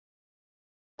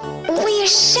We're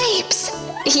shapes.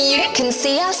 You can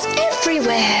see us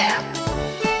everywhere.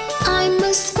 I'm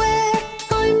a square,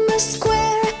 I'm a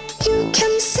square. You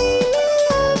can see me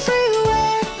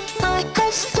everywhere. I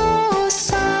have four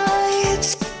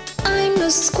sides. I'm a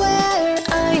square,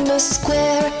 I'm a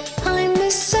square. I'm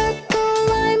a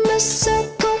circle, I'm a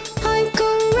circle. I go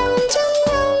round and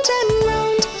round and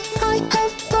round. I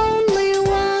have only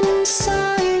one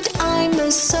side. I'm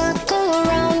a circle,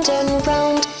 round and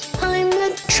round. I'm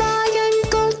a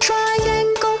triangle,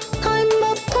 triangle. I'm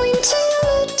a pointy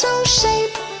little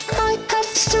shape. I have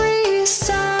three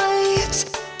sides.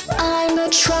 I'm a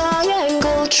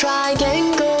triangle,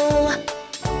 triangle.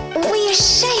 We're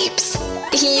shapes.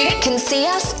 You can see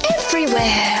us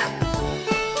everywhere.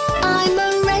 I'm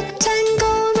a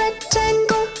rectangle,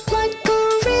 rectangle. Like a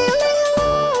really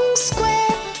long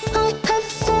square. I have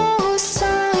four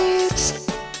sides.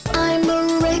 I'm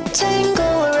a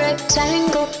rectangle,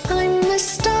 rectangle. I'm a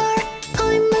star,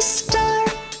 I'm a star.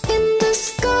 In the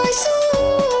sky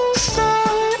so far.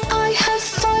 I have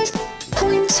five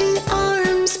pointy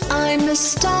arms. I'm a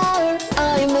star,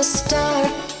 I'm a star.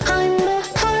 I'm a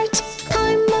heart,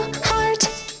 I'm a heart.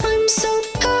 I'm so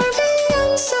curvy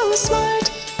and so smart.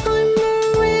 I'm a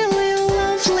really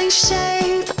lovely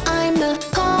shape. I'm a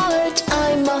heart,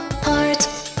 I'm a heart.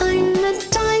 I'm a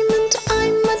diamond,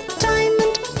 I'm a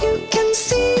diamond. You can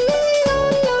see me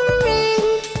on your ring.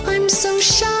 I'm so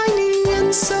shiny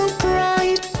and so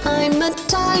bright. I'm a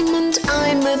diamond,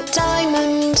 I'm a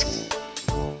diamond.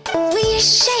 We're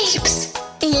shapes.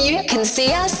 You can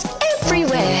see us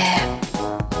everywhere.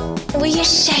 We're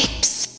shapes.